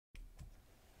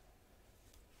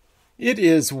It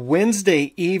is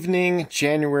Wednesday evening,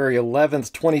 January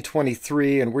 11th,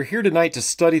 2023, and we're here tonight to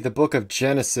study the book of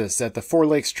Genesis at the Four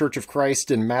Lakes Church of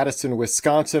Christ in Madison,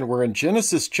 Wisconsin. We're in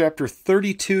Genesis chapter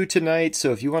 32 tonight,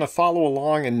 so if you want to follow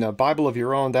along in a Bible of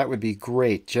your own, that would be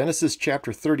great. Genesis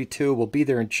chapter 32 will be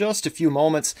there in just a few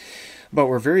moments. But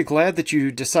we're very glad that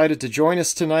you decided to join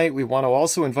us tonight. We want to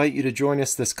also invite you to join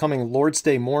us this coming Lord's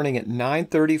Day morning at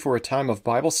 9:30 for a time of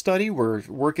Bible study. We're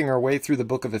working our way through the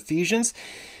book of Ephesians.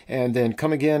 And then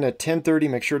come again at 10:30.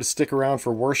 Make sure to stick around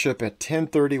for worship at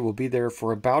 10:30. We'll be there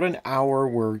for about an hour.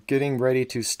 We're getting ready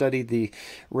to study the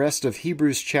rest of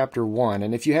Hebrews chapter 1.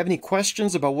 And if you have any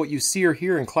questions about what you see or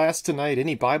hear in class tonight,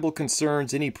 any Bible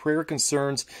concerns, any prayer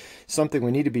concerns, something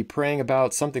we need to be praying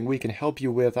about, something we can help you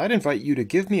with, I'd invite you to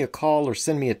give me a call or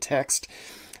send me a text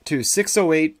to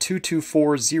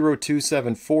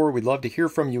 608-224-0274. We'd love to hear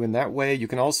from you in that way. You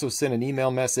can also send an email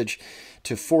message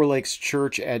to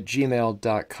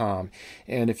fourlakeschurch@gmail.com.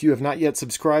 And if you have not yet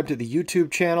subscribed to the YouTube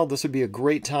channel, this would be a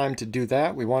great time to do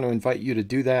that. We want to invite you to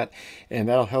do that, and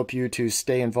that'll help you to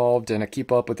stay involved and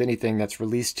keep up with anything that's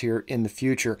released here in the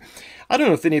future. I don't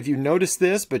know if any of you noticed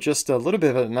this, but just a little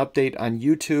bit of an update on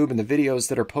YouTube and the videos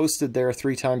that are posted there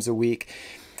 3 times a week.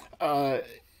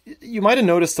 You might have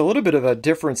noticed a little bit of a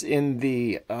difference in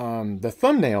the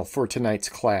thumbnail for tonight's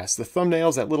class. The thumbnail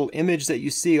is that little image that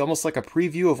you see, almost like a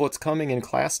preview of what's coming in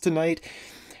class tonight.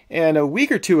 And a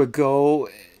week or two ago,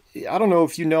 I don't know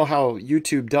if you know how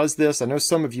YouTube does this. I know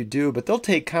some of you do, but they'll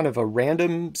take kind of a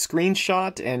random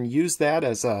screenshot and use that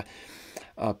as a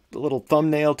little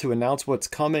thumbnail to announce what's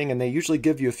coming, and they usually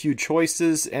give you a few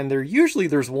choices, and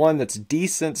there's one that's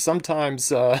decent.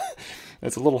 Sometimes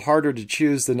it's a little harder to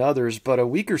choose than others, but a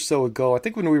week or so ago, I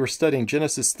think when we were studying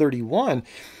Genesis 31,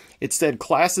 it said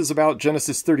classes about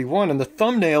Genesis 31, and the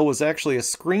thumbnail was actually a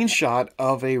screenshot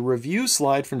of a review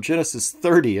slide from Genesis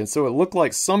 30, and so it looked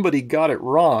like somebody got it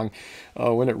wrong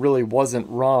when it really wasn't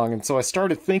wrong. And so I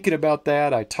started thinking about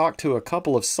that. I talked to a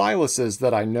couple of Silases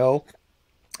that I know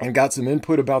and got some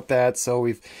input about that. So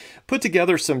we've put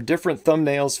together some different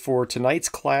thumbnails for tonight's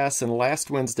class and last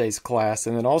Wednesday's class.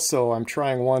 And then also I'm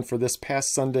trying one for this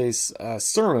past Sunday's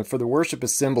sermon for the worship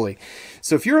assembly.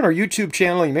 So if you're on our YouTube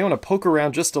channel, you may want to poke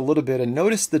around just a little bit and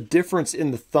notice the difference in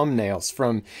the thumbnails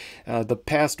from the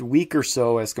past week or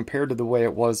so as compared to the way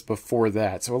it was before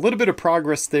that. So a little bit of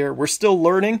progress there. We're still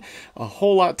learning, a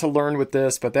whole lot to learn with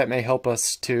this, but that may help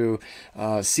us to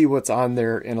see what's on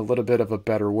there in a little bit of a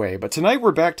better way. But tonight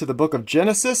we're back to the book of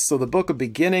Genesis, so the book of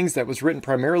beginnings that was written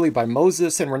primarily by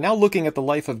Moses, and we're now looking at the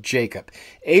life of Jacob.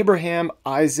 Abraham,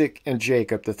 Isaac, and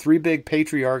Jacob, the 3 big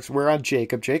patriarchs, were on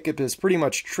Jacob. Jacob has pretty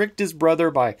much tricked his brother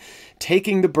by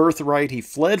taking the birthright. He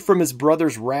fled from his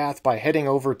brother's wrath by heading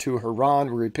over to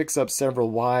Haran, where he picks up several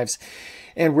wives,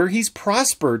 and where he's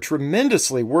prospered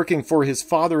tremendously working for his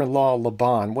father-in-law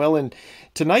Laban. Well, in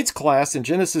tonight's class, in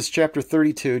Genesis chapter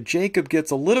 32, Jacob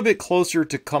gets a little bit closer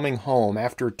to coming home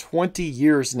after 20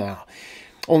 years now.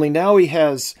 Only now he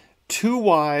has 2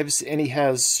 wives and he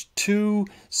has 2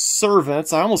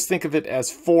 servants. I almost think of it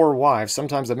as 4 wives.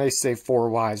 Sometimes I may say 4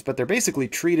 wives, but they're basically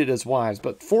treated as wives.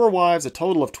 But 4 wives, a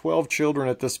total of 12 children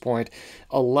at this point,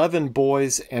 11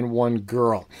 boys and 1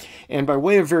 girl. And by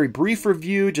way of very brief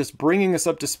review, just bringing us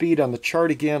up to speed on the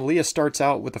chart again, Leah starts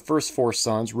out with the first 4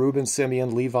 sons, Reuben,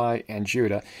 Simeon, Levi, and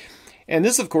Judah. And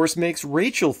this, of course, makes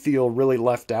Rachel feel really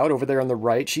left out over there on the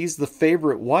right. She's the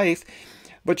favorite wife,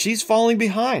 but she's falling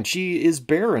behind. She is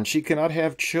barren. She cannot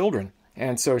have children.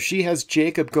 And so she has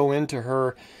Jacob go into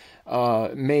her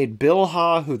maid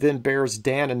Bilhah, who then bears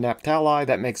Dan and Naphtali.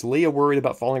 That makes Leah worried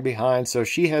about falling behind. So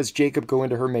she has Jacob go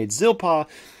into her maid Zilpah,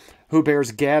 who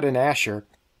bears Gad and Asher.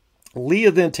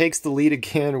 Leah then takes the lead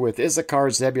again with Issachar,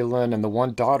 Zebulun, and the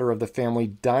one daughter of the family,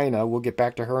 Dinah. We'll get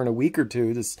back to her in a week or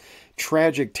two. This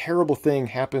tragic, terrible thing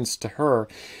happens to her.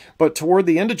 But toward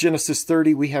the end of Genesis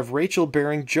 30, we have Rachel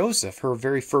bearing Joseph, her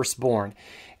very firstborn.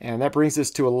 And that brings us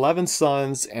to 11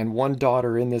 sons and 1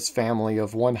 daughter in this family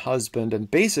of 1 husband and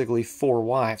basically 4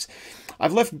 wives.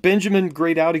 I've left Benjamin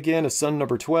grayed out again as son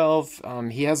number 12.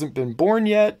 He hasn't been born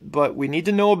yet, but we need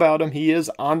to know about him. He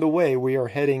is on the way. We are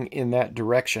heading in that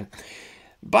direction.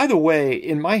 By the way,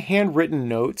 in my handwritten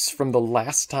notes from the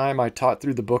last time I taught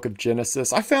through the book of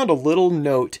Genesis, I found a little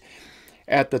note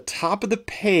at the top of the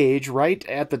page, right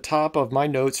at the top of my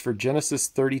notes for Genesis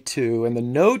 32. And the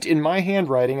note in my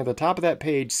handwriting at the top of that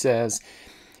page says,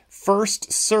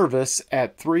 "First service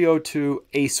at 302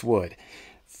 Acewood."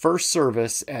 First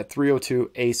service at 302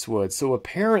 Acewood. So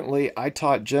apparently I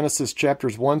taught Genesis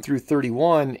chapters 1 through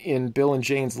 31 in Bill and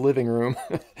Jane's living room.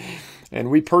 And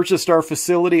we purchased our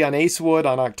facility on Acewood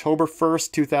on October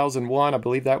 1st, 2001. I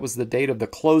believe that was the date of the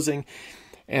closing.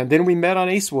 And then we met on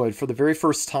Acewood for the very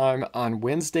first time on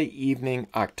Wednesday evening,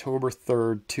 October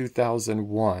 3rd,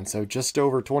 2001. So just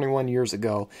over 21 years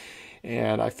ago.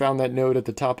 And I found that note at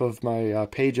the top of my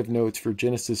page of notes for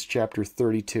Genesis chapter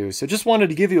 32. So just wanted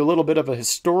to give you a little bit of a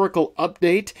historical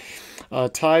update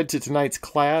tied to tonight's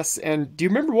class. And do you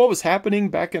remember what was happening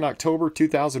back in October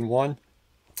 2001?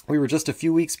 We were just a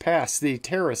few weeks past the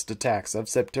terrorist attacks of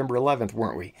September 11th,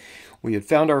 weren't we? We had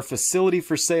found our facility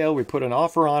for sale. We put an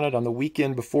offer on it on the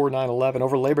weekend before 9/11,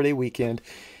 over Labor Day weekend.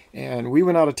 And we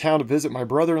went out of town to visit my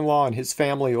brother-in-law and his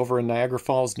family over in Niagara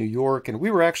Falls, New York. And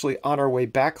we were actually on our way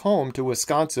back home to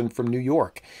Wisconsin from New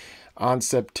York on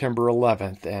September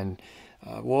 11th. And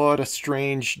what a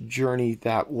strange journey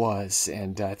that was.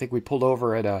 And I think we pulled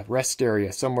over at a rest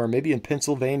area somewhere, maybe in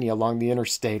Pennsylvania along the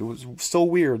interstate. It was so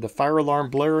weird. The fire alarm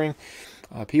blaring,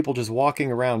 people just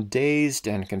walking around dazed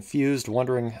and confused,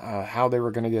 wondering how they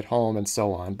were going to get home and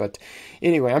so on. But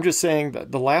anyway, I'm just saying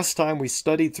that the last time we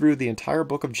studied through the entire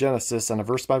book of Genesis on a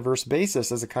verse-by-verse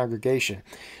basis as a congregation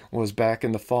was back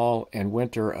in the fall and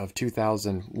winter of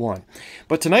 2001.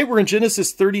 But tonight we're in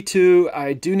Genesis 32.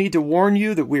 I do need to warn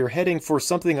you that we are heading for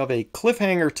something of a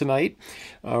cliffhanger tonight.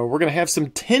 We're going to have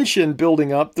some tension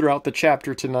building up throughout the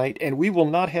chapter tonight, and we will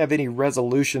not have any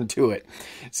resolution to it.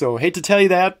 So hate to tell you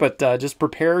that, but just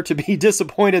prepare to be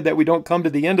disappointed that we don't come to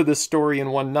the end of this story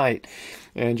in one night.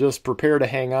 And just prepare to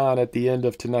hang on at the end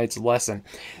of tonight's lesson.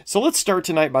 So let's start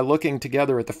tonight by looking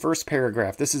together at the first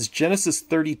paragraph. This is Genesis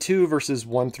 32, verses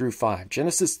 1 through 5.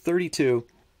 Genesis 32,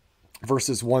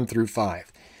 verses 1 through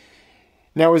 5.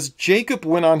 Now as Jacob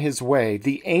went on his way,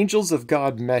 the angels of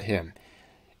God met him.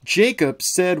 Jacob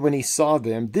said when he saw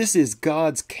them, "This is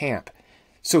God's camp."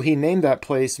 So he named that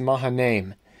place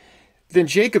Mahanaim. Then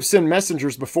Jacob sent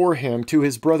messengers before him to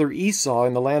his brother Esau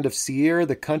in the land of Seir,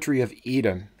 the country of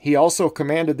Edom. He also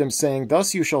commanded them, saying,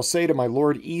 "Thus you shall say to my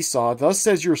lord Esau, Thus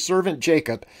says your servant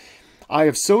Jacob, I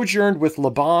have sojourned with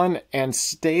Laban and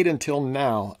stayed until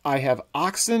now. I have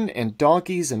oxen and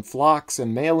donkeys and flocks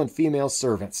and male and female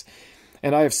servants.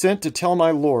 And I have sent to tell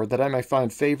my lord that I may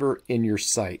find favor in your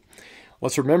sight."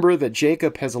 Let's remember that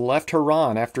Jacob has left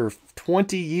Haran after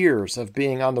 20 years of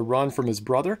being on the run from his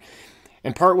brother.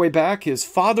 And partway back, his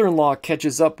father-in-law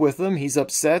catches up with him. He's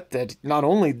upset that not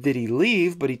only did he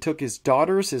leave, but he took his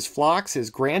daughters, his flocks,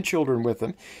 his grandchildren with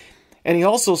him. And he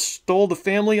also stole the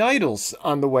family idols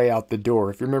on the way out the door,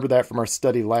 if you remember that from our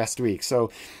study last week. So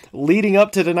leading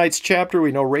up to tonight's chapter,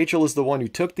 we know Rachel is the one who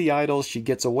took the idols. She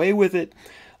gets away with it.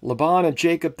 Laban and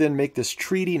Jacob then make this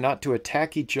treaty not to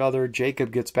attack each other.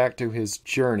 Jacob gets back to his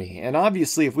journey. And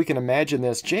obviously, if we can imagine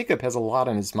this, Jacob has a lot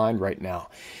on his mind right now.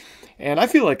 And I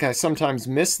feel like I sometimes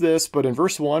miss this, but in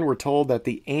verse 1, we're told that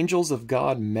the angels of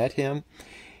God met him.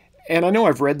 And I know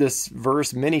I've read this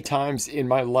verse many times in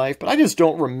my life, but I just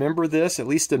don't remember this, at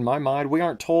least in my mind. We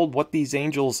aren't told what these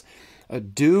angels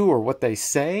do or what they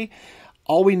say.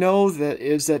 All we know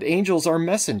is that angels are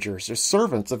messengers, or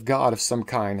servants of God of some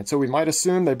kind. And so we might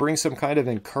assume they bring some kind of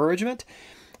encouragement,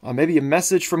 maybe a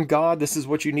message from God. This is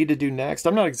what you need to do next.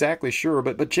 I'm not exactly sure,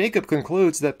 but Jacob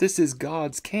concludes that this is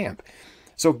God's camp.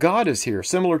 So God is here,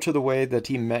 similar to the way that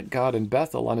he met God in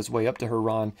Bethel on his way up to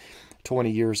Haran 20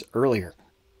 years earlier.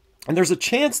 And there's a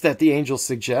chance that the angels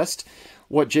suggest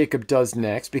what Jacob does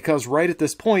next, because right at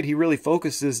this point, he really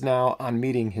focuses now on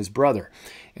meeting his brother.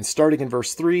 And starting in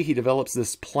verse 3, he develops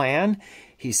this plan.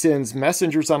 He sends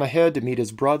messengers on ahead to meet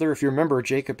his brother. If you remember,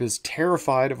 Jacob is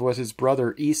terrified of what his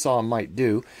brother Esau might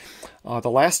do.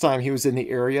 The last time he was in the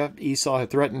area, Esau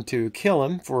had threatened to kill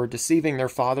him for deceiving their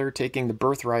father, taking the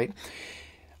birthright.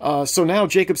 So now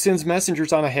Jacob sends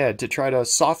messengers on ahead to try to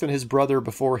soften his brother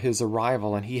before his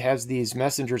arrival. And he has these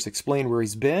messengers explain where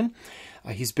he's been.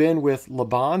 He's been with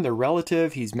Laban, their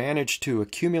relative. He's managed to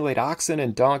accumulate oxen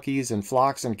and donkeys and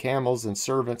flocks and camels and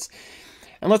servants.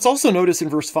 And let's also notice in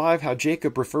verse 5 how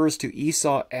Jacob refers to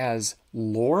Esau as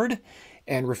Lord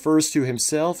and refers to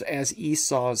himself as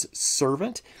Esau's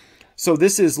servant. So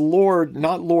this is Lord,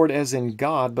 not Lord as in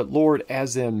God, but Lord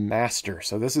as in master.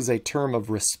 So this is a term of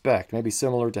respect, maybe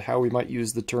similar to how we might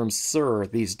use the term sir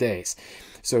these days.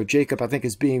 So Jacob, I think,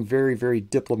 is being very, very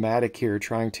diplomatic here,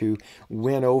 trying to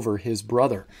win over his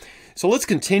brother. So let's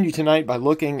continue tonight by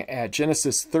looking at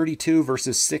Genesis 32,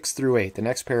 verses 6 through 8, the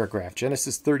next paragraph.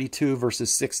 Genesis 32,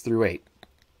 verses 6 through 8.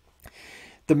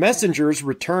 The messengers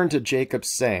returned to Jacob,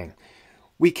 saying,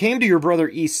 "We came to your brother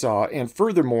Esau, and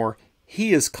furthermore,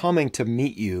 he is coming to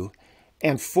meet you,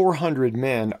 and 400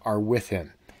 men are with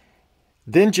him."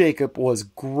 Then Jacob was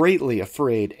greatly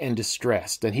afraid and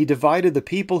distressed, and he divided the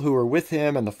people who were with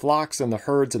him and the flocks and the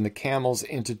herds and the camels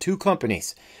into 2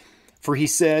 companies. For he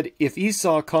said, "If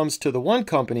Esau comes to the one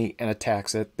company and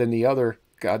attacks it, then the other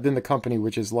then the company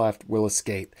which is left will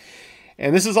escape.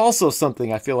 And this is also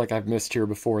something I feel like I've missed here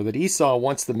before, that Esau,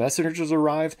 once the messengers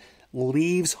arrive,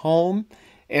 leaves home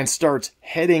and starts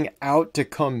heading out to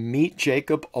come meet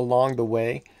Jacob along the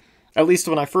way. At least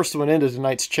when I first went into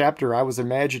tonight's chapter, I was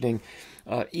imagining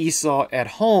Esau at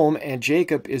home and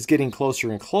Jacob is getting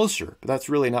closer and closer. But that's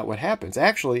really not what happens.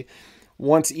 Actually,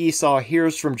 once Esau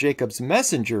hears from Jacob's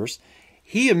messengers,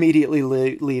 he immediately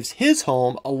leaves his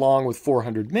home along with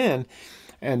 400 men,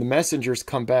 and the messengers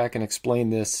come back and explain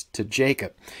this to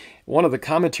Jacob. One of the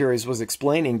commentaries was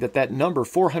explaining that number,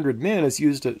 400 men, is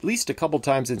used at least a couple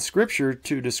times in Scripture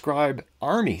to describe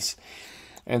armies.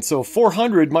 And so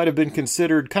 400 might have been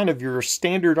considered kind of your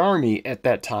standard army at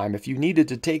that time. If you needed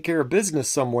to take care of business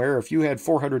somewhere, if you had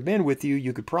 400 men with you,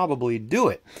 you could probably do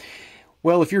it.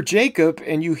 Well, if you're Jacob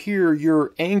and you hear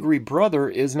your angry brother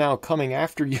is now coming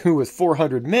after you with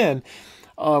 400 men,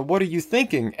 what are you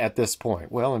thinking at this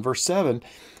point? Well, in verse 7,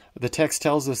 the text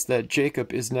tells us that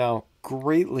Jacob is now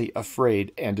greatly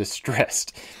afraid and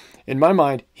distressed. In my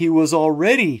mind, he was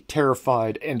already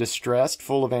terrified and distressed,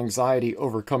 full of anxiety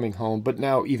over coming home, but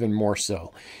now even more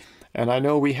so. And I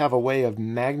know we have a way of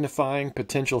magnifying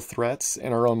potential threats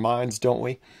in our own minds, don't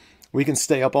we? We can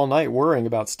stay up all night worrying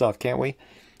about stuff, can't we?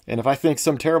 And if I think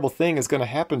some terrible thing is going to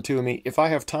happen to me, if I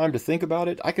have time to think about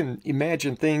it, I can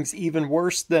imagine things even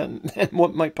worse than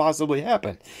what might possibly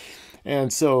happen.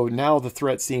 And so now the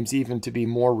threat seems even to be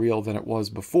more real than it was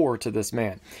before to this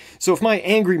man. So if my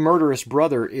angry, murderous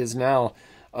brother is now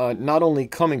not only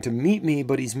coming to meet me,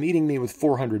 but he's meeting me with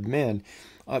 400 men,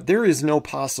 there is no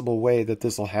possible way that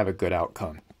this will have a good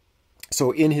outcome. So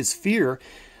in his fear,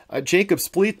 Jacob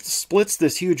splits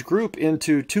this huge group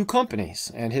into two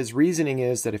companies, and his reasoning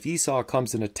is that if Esau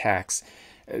comes and attacks,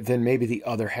 then maybe the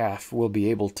other half will be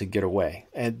able to get away.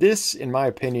 And this, in my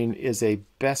opinion, is a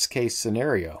best-case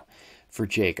scenario for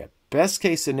Jacob.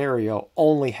 Best-case scenario,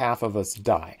 only half of us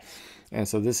die. And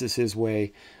so this is his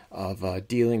way of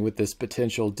dealing with this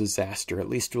potential disaster. At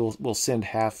least we'll send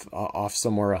half off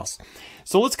somewhere else.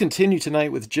 So let's continue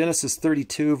tonight with Genesis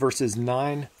 32, verses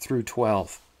 9 through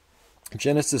 12.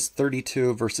 Genesis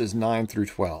 32, verses 9 through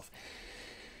 12.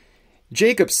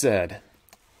 Jacob said,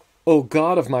 O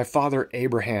God of my father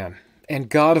Abraham, and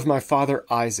God of my father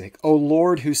Isaac, O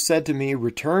Lord, who said to me,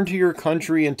 Return to your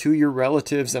country and to your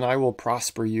relatives, and I will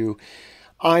prosper you.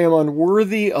 I am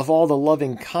unworthy of all the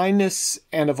loving kindness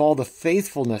and of all the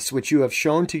faithfulness which you have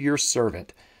shown to your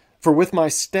servant. For with my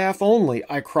staff only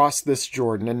I crossed this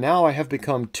Jordan, and now I have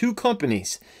become two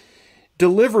companies.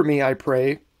 Deliver me, I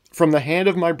pray, from the hand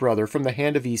of my brother, from the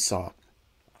hand of Esau.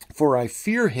 For I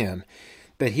fear him,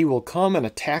 that he will come and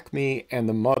attack me and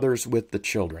the mothers with the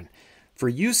children. For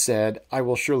you said, I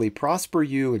will surely prosper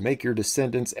you and make your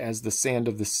descendants as the sand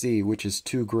of the sea, which is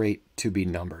too great to be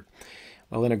numbered.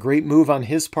 Well, in a great move on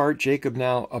his part, Jacob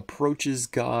now approaches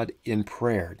God in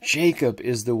prayer. Jacob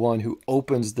is the one who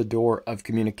opens the door of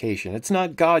communication. It's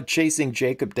not God chasing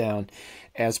Jacob down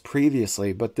as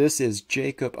previously, but this is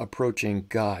Jacob approaching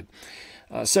God.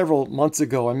 Several months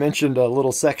ago, I mentioned a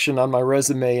little section on my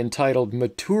resume entitled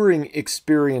Maturing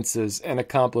Experiences and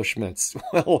Accomplishments.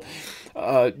 Well,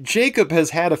 Jacob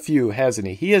has had a few, hasn't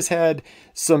he? He has had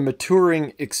some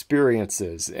maturing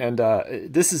experiences, and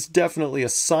this is definitely a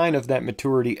sign of that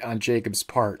maturity on Jacob's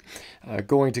part,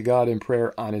 going to God in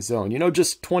prayer on his own. You know,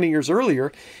 just 20 years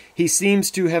earlier, he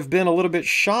seems to have been a little bit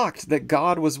shocked that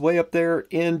God was way up there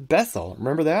in Bethel.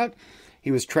 Remember that? He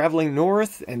was traveling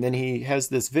north, and then he has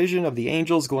this vision of the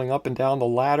angels going up and down the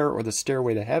ladder or the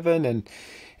stairway to heaven. And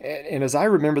as I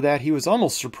remember that, he was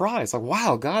almost surprised. Like,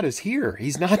 wow, God is here.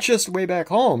 He's not just way back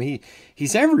home.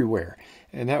 He's everywhere.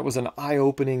 And that was an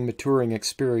eye-opening, maturing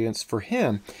experience for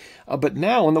him. But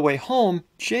now, on the way home,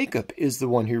 Jacob is the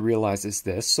one who realizes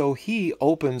this. So he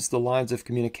opens the lines of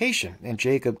communication, and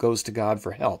Jacob goes to God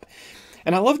for help.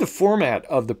 And I love the format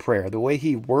of the prayer, the way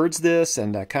he words this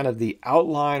and kind of the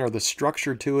outline or the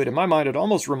structure to it. In my mind, it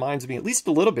almost reminds me, at least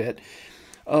a little bit,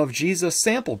 of Jesus'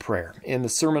 sample prayer in the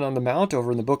Sermon on the Mount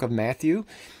over in the book of Matthew,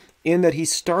 in that he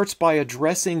starts by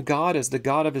addressing God as the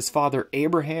God of his father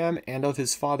Abraham and of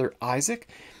his father Isaac.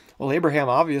 Well, Abraham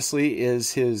obviously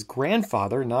is his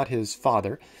grandfather, not his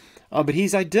father, but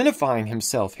he's identifying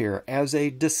himself here as a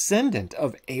descendant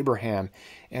of Abraham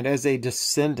and as a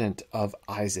descendant of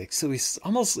Isaac. So he's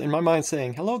almost, in my mind,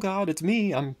 saying, hello, God, it's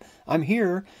me. I'm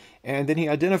here. And then he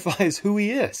identifies who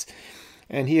he is.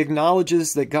 And he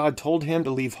acknowledges that God told him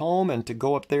to leave home and to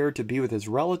go up there to be with his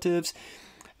relatives.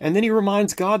 And then he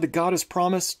reminds God that God has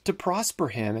promised to prosper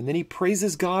him. And then he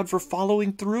praises God for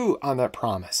following through on that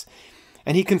promise.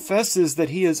 And he confesses that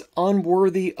he is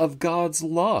unworthy of God's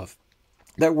love.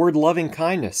 That word loving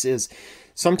kindness is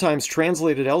sometimes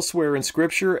translated elsewhere in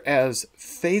Scripture as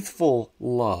faithful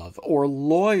love or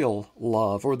loyal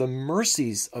love or the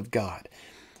mercies of God.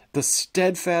 The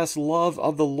steadfast love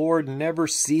of the Lord never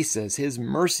ceases. His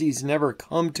mercies never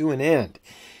come to an end.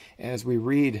 As we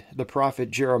read the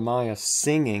prophet Jeremiah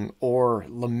singing or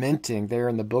lamenting there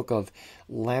in the book of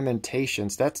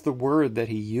Lamentations, that's the word that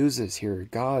he uses here,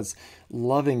 God's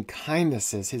loving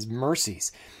kindnesses, his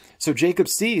mercies. So Jacob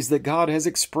sees that God has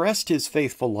expressed his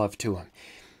faithful love to him,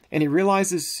 and he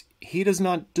realizes he does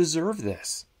not deserve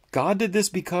this. God did this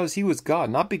because he was God,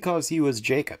 not because he was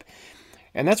Jacob.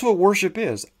 And that's what worship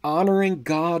is, honoring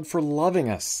God for loving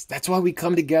us. That's why we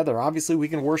come together. Obviously, we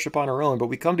can worship on our own, but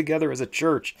we come together as a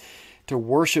church to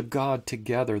worship God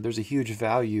together. There's a huge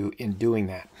value in doing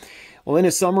that. Well, in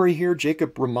his summary here,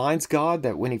 Jacob reminds God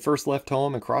that when he first left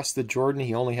home and crossed the Jordan,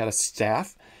 he only had a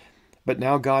staff. But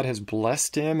now God has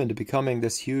blessed him into becoming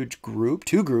this huge group,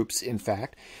 2 groups, in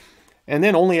fact. And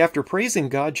then only after praising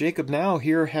God, Jacob now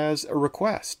here has a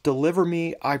request. Deliver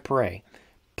me, I pray.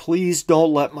 Please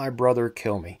don't let my brother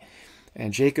kill me.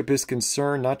 And Jacob is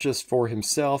concerned not just for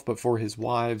himself, but for his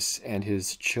wives and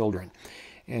his children.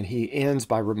 And he ends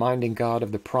by reminding God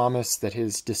of the promise that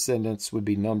his descendants would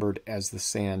be numbered as the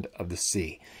sand of the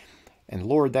sea. And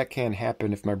Lord, that can't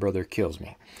happen if my brother kills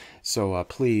me. So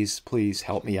please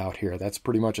help me out here. That's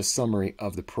pretty much a summary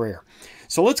of the prayer.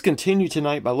 So let's continue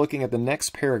tonight by looking at the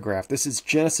next paragraph. This is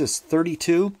Genesis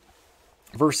 32,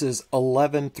 verses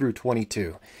 11 through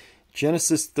 22.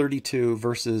 Genesis 32,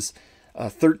 verses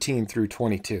 13 through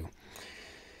 22.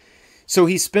 So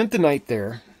he spent the night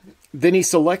there. Then he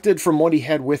selected from what he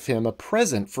had with him a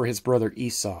present for his brother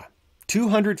Esau,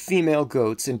 200 female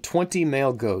goats and 20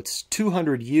 male goats,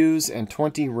 200 ewes and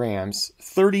 20 rams,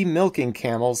 30 milking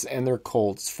camels and their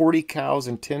colts, 40 cows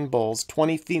and 10 bulls,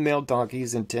 20 female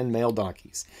donkeys and 10 male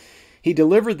donkeys. He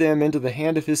delivered them into the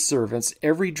hand of his servants,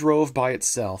 every drove by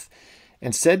itself,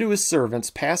 and said to his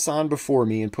servants, Pass on before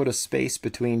me and put a space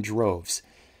between droves.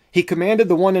 He commanded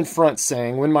the one in front,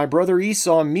 saying, When my brother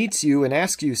Esau meets you and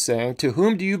asks you, saying, To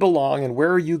whom do you belong, and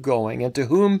where are you going, and to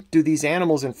whom do these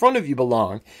animals in front of you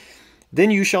belong? Then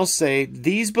you shall say,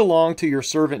 These belong to your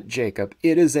servant Jacob.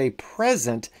 It is a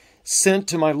present sent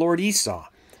to my lord Esau.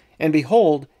 And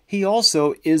behold, he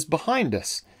also is behind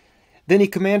us. Then he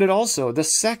commanded also the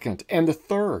second and the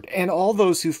third, and all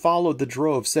those who followed the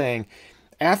drove, saying,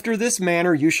 After this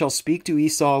manner you shall speak to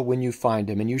Esau when you find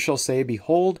him, and you shall say,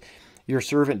 Behold, your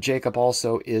servant Jacob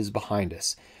also is behind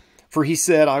us. For he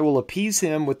said, I will appease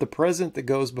him with the present that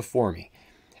goes before me.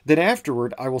 Then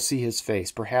afterward I will see his face.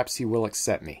 Perhaps he will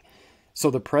accept me. So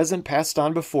the present passed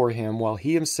on before him, while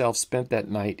he himself spent that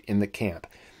night in the camp.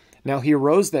 Now he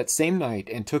arose that same night,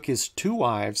 and took his 2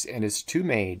 wives, and his 2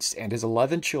 maids, and his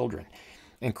 11 children,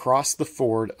 and crossed the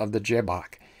ford of the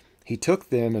Jabbok. He took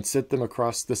them and set them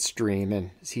across the stream, and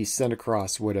he sent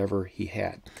across whatever he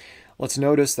had. Let's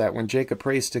notice that when Jacob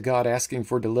prays to God asking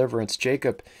for deliverance,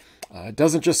 Jacob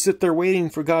doesn't just sit there waiting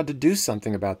for God to do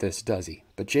something about this, does he?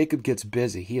 But Jacob gets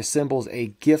busy. He assembles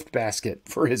a gift basket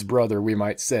for his brother, we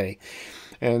might say.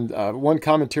 And one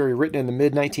commentary written in the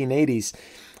mid-1980s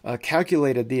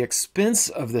calculated the expense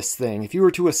of this thing. If you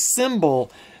were to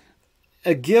assemble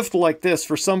a gift like this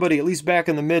for somebody, at least back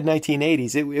in the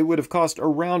mid-1980s, it would have cost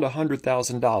around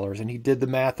 $100,000, and he did the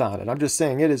math on it. I'm just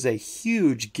saying it is a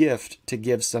huge gift to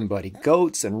give somebody.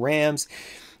 Goats and rams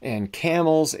and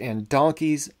camels and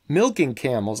donkeys, milking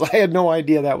camels. I had no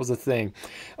idea that was a thing.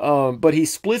 But he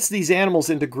splits these animals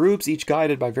into groups, each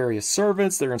guided by various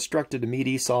servants. They're instructed to meet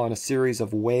Esau in a series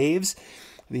of waves,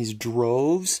 these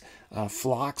droves,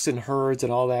 flocks and herds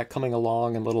and all that coming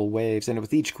along in little waves. And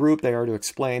with each group, they are to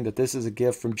explain that this is a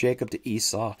gift from Jacob to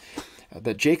Esau,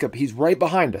 that Jacob, he's right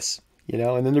behind us, you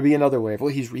know, and then there'll be another wave.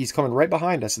 Well, he's coming right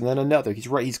behind us, and then another.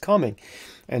 He's coming,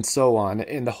 and so on.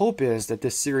 And the hope is that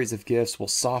this series of gifts will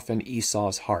soften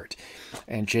Esau's heart,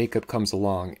 and Jacob comes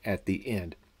along at the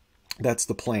end. That's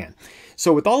the plan.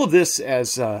 So with all of this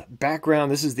as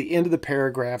background, this is the end of the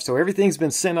paragraph. So everything's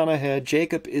been sent on ahead.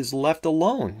 Jacob is left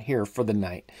alone here for the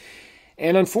night.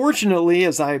 And unfortunately,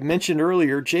 as I mentioned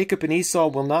earlier, Jacob and Esau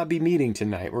will not be meeting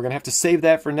tonight. We're going to have to save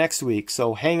that for next week.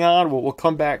 So hang on, we'll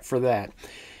come back for that.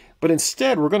 But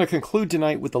instead, we're going to conclude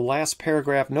tonight with the last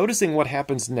paragraph, noticing what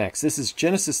happens next. This is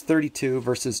Genesis 32,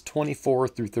 verses 24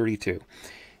 through 32.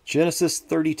 Genesis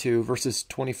 32, verses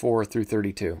 24 through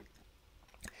 32.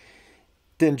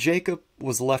 Then Jacob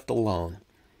was left alone,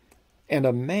 and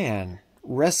a man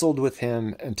wrestled with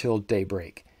him until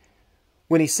daybreak.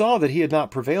 When he saw that he had not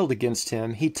prevailed against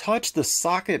him, he touched the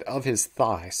socket of his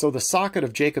thigh. So the socket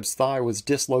of Jacob's thigh was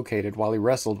dislocated while he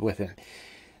wrestled with him.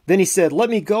 Then he said, "Let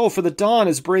me go, for the dawn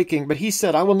is breaking." But he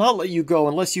said, "I will not let you go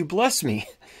unless you bless me."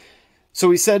 So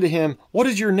he said to him, "What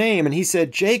is your name?" And he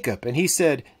said, "Jacob." And he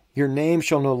said, "Your name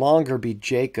shall no longer be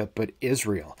Jacob, but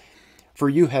Israel. For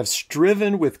you have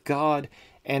striven with God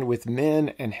and with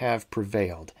men and have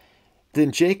prevailed."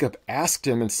 Then Jacob asked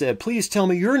him and said, "Please tell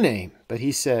me your name." But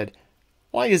he said,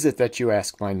 "Why is it that you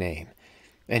ask my name?"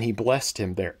 And he blessed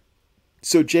him there.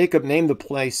 So Jacob named the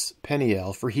place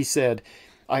Peniel, for he said,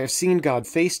 "I have seen God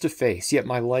face to face, yet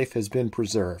my life has been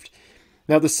preserved."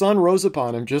 Now the sun rose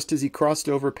upon him just as he crossed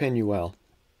over Penuel,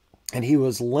 and he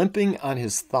was limping on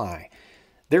his thigh.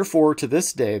 Therefore, to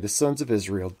this day, the sons of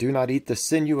Israel do not eat the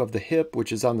sinew of the hip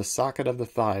which is on the socket of the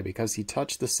thigh, because he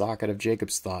touched the socket of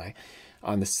Jacob's thigh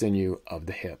on the sinew of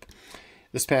the hip.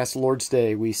 This past Lord's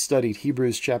Day, we studied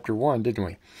Hebrews chapter 1, didn't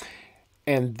we?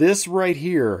 And this right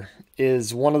here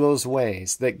is one of those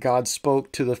ways that God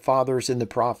spoke to the fathers and the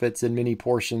prophets in many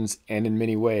portions and in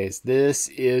many ways. This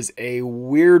is a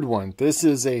weird one. This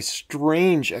is a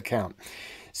strange account.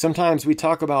 Sometimes we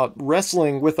talk about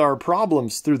wrestling with our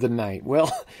problems through the night.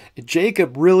 Well,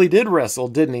 Jacob really did wrestle,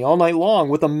 didn't he? All night long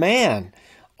with a man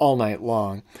all night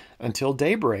long until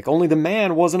daybreak. Only the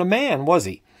man wasn't a man, was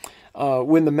he?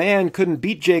 When the man couldn't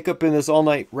beat Jacob in this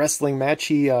all-night wrestling match,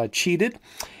 he cheated.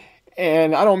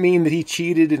 And I don't mean that he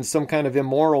cheated in some kind of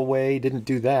immoral way, didn't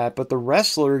do that, but the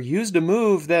wrestler used a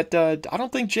move that I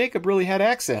don't think Jacob really had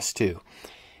access to.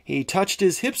 He touched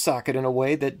his hip socket in a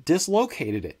way that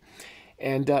dislocated it.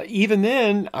 And even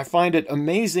then, I find it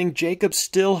amazing, Jacob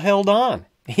still held on.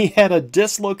 He had a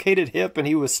dislocated hip and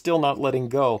he was still not letting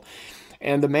go.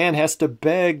 And the man has to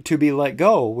beg to be let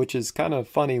go, which is kind of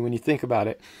funny when you think about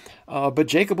it. But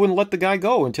Jacob wouldn't let the guy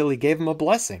go until he gave him a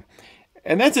blessing.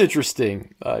 And that's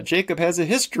interesting. Jacob has a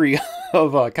history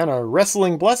of kind of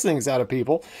wrestling blessings out of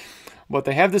people. But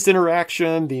they have this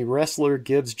interaction. The wrestler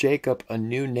gives Jacob a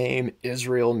new name,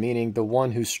 Israel, meaning the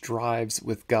one who strives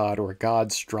with God, or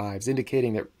God strives,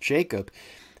 indicating that Jacob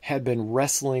had been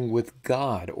wrestling with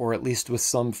God, or at least with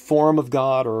some form of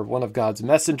God or one of God's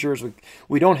messengers.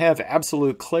 We don't have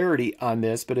absolute clarity on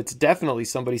this, but it's definitely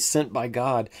somebody sent by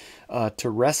God to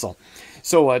wrestle.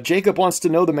 So Jacob wants to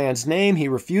know the man's name. He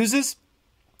refuses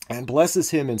and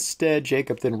blesses him instead.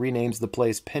 Jacob then renames the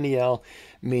place Peniel,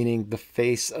 meaning the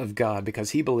face of God, because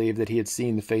he believed that he had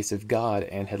seen the face of God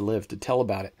and had lived to tell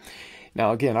about it.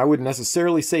 Now, again, I wouldn't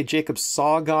necessarily say Jacob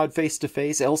saw God face to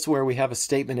face. Elsewhere, we have a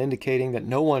statement indicating that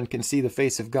no one can see the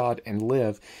face of God and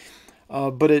live.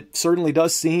 But it certainly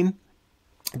does seem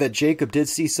that Jacob did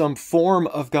see some form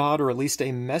of God, or at least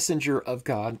a messenger of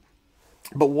God.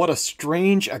 But what a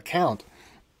strange account.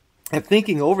 And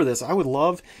thinking over this, I would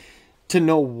love to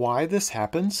know why this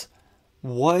happens.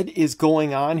 What is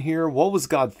going on here? What was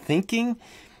God thinking?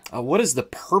 What is the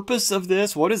purpose of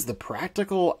this? What is the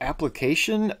practical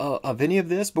application of any of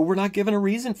this? But we're not given a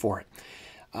reason for it.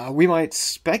 We might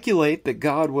speculate that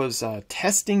God was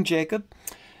testing Jacob.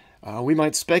 We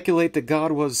might speculate that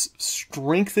God was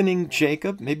strengthening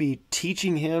Jacob, maybe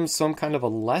teaching him some kind of a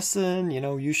lesson. You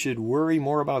know, you should worry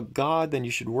more about God than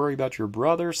you should worry about your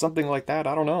brother, something like that.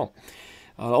 I don't know.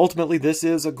 Ultimately, this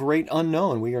is a great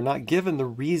unknown. We are not given the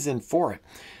reason for it.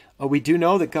 We do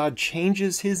know that God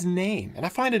changes his name. And I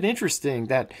find it interesting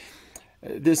that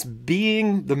this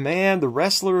being, the man, the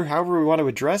wrestler, however we want to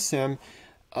address him,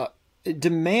 it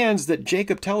demands that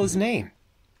Jacob tell his name.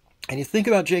 And you think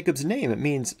about Jacob's name, it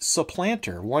means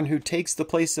supplanter, one who takes the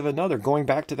place of another, going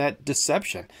back to that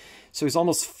deception. So he's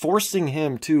almost forcing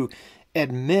him to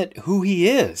admit who he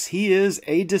is. He is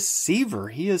a deceiver.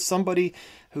 He is somebody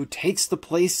who takes the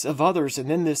place of others, and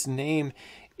then this name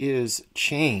is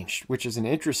changed, which is an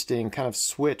interesting kind of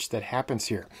switch that happens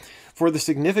here. For the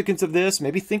significance of this,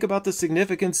 maybe think about the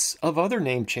significance of other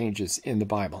name changes in the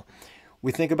Bible.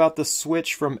 We think about the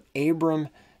switch from Abram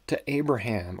to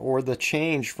Abraham, or the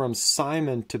change from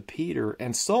Simon to Peter,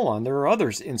 and so on. There are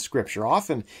others in Scripture.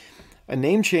 Often, a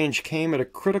name change came at a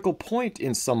critical point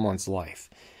in someone's life.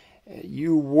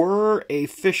 You were a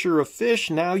fisher of fish,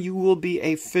 now you will be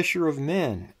a fisher of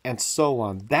men, and so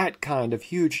on. That kind of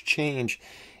huge change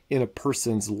in a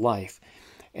person's life.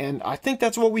 And I think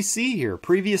that's what we see here.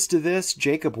 Previous to this,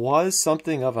 Jacob was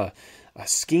something of a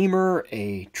schemer,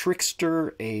 a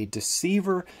trickster, a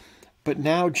deceiver, but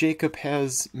now Jacob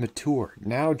has matured.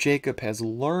 Now Jacob has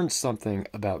learned something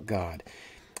about God.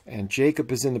 And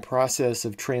Jacob is in the process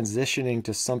of transitioning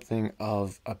to something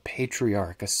of a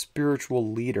patriarch, a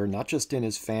spiritual leader, not just in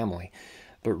his family,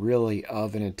 but really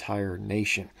of an entire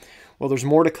nation. Well, there's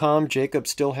more to come. Jacob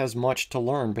still has much to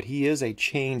learn, but he is a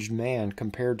changed man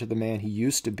compared to the man he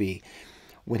used to be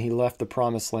when he left the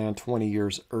promised land 20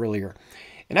 years earlier.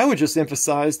 And I would just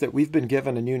emphasize that we've been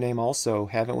given a new name also,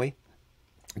 haven't we?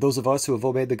 Those of us who have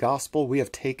obeyed the gospel, we have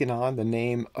taken on the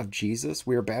name of Jesus.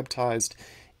 We are baptized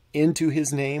into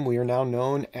his name. We are now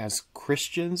known as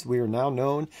Christians. We are now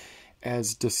known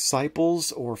as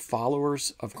disciples or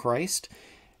followers of Christ.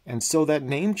 And so that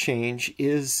name change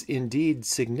is indeed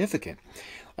significant.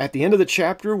 At the end of the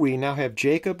chapter, we now have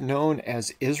Jacob, known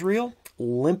as Israel,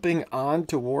 limping on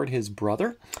toward his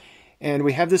brother. And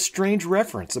we have this strange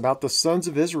reference about the sons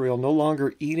of Israel no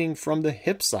longer eating from the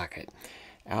hip socket,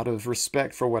 out of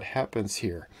respect for what happens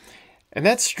here. And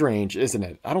that's strange, isn't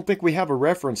it? I don't think we have a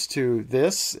reference to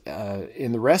this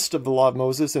in the rest of the law of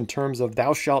Moses in terms of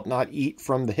thou shalt not eat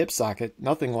from the hip socket,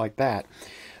 nothing like that.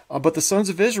 But the sons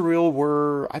of Israel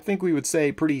were, I think we would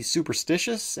say, pretty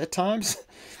superstitious at times.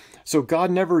 So God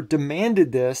never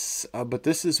demanded this, but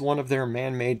this is one of their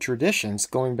man-made traditions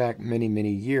going back many,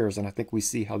 many years. And I think we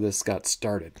see how this got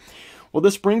started. Well,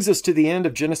 this brings us to the end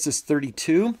of Genesis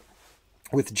 32.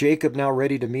 With Jacob now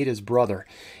ready to meet his brother.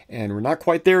 And we're not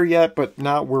quite there yet, but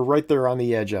now we're right there on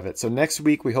the edge of it. So next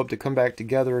week we hope to come back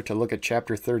together to look at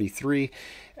chapter 33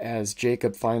 as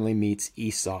Jacob finally meets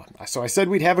Esau. So I said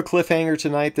we'd have a cliffhanger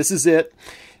tonight. This is it.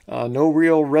 No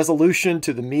real resolution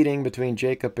to the meeting between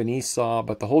Jacob and Esau,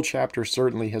 but the whole chapter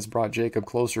certainly has brought Jacob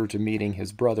closer to meeting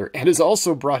his brother, and has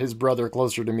also brought his brother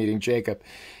closer to meeting Jacob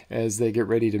as they get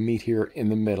ready to meet here in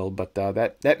the middle. But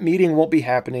that meeting won't be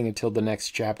happening until the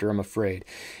next chapter, I'm afraid.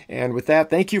 And with that,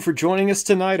 thank you for joining us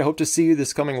tonight. I hope to see you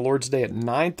this coming Lord's Day at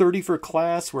 9:30 for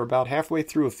class. We're about halfway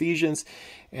through Ephesians.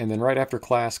 And then right after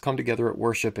class, come together at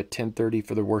worship at 10:30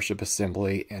 for the worship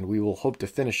assembly, and we will hope to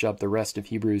finish up the rest of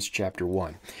Hebrews chapter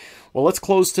 1. Well, let's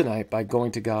close tonight by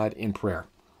going to God in prayer.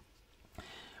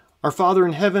 Our Father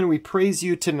in heaven, we praise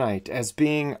you tonight as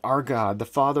being our God, the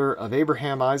Father of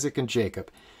Abraham, Isaac, and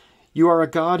Jacob. You are a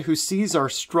God who sees our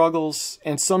struggles,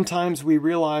 and sometimes we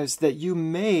realize that you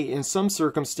may, in some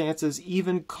circumstances,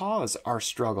 even cause our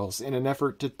struggles in an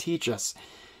effort to teach us.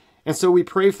 And so we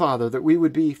pray, Father, that we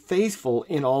would be faithful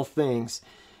in all things.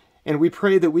 And we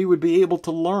pray that we would be able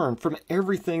to learn from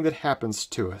everything that happens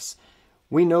to us.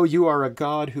 We know you are a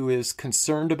God who is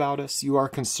concerned about us. You are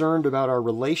concerned about our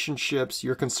relationships.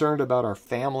 You're concerned about our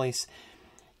families.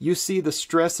 You see the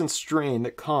stress and strain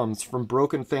that comes from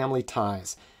broken family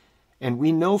ties. And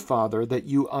we know, Father, that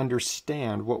you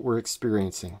understand what we're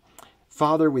experiencing.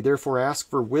 Father, we therefore ask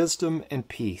for wisdom and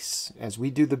peace as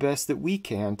we do the best that we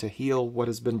can to heal what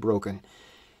has been broken.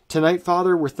 Tonight,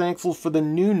 Father, we're thankful for the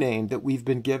new name that we've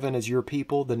been given as your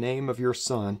people, the name of your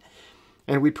Son.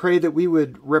 And we pray that we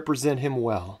would represent him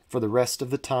well for the rest of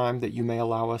the time that you may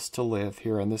allow us to live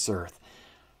here on this earth.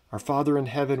 Our Father in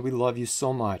heaven, we love you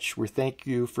so much. We thank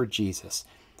you for Jesus.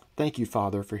 Thank you,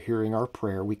 Father, for hearing our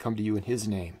prayer. We come to you in his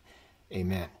name.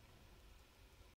 Amen.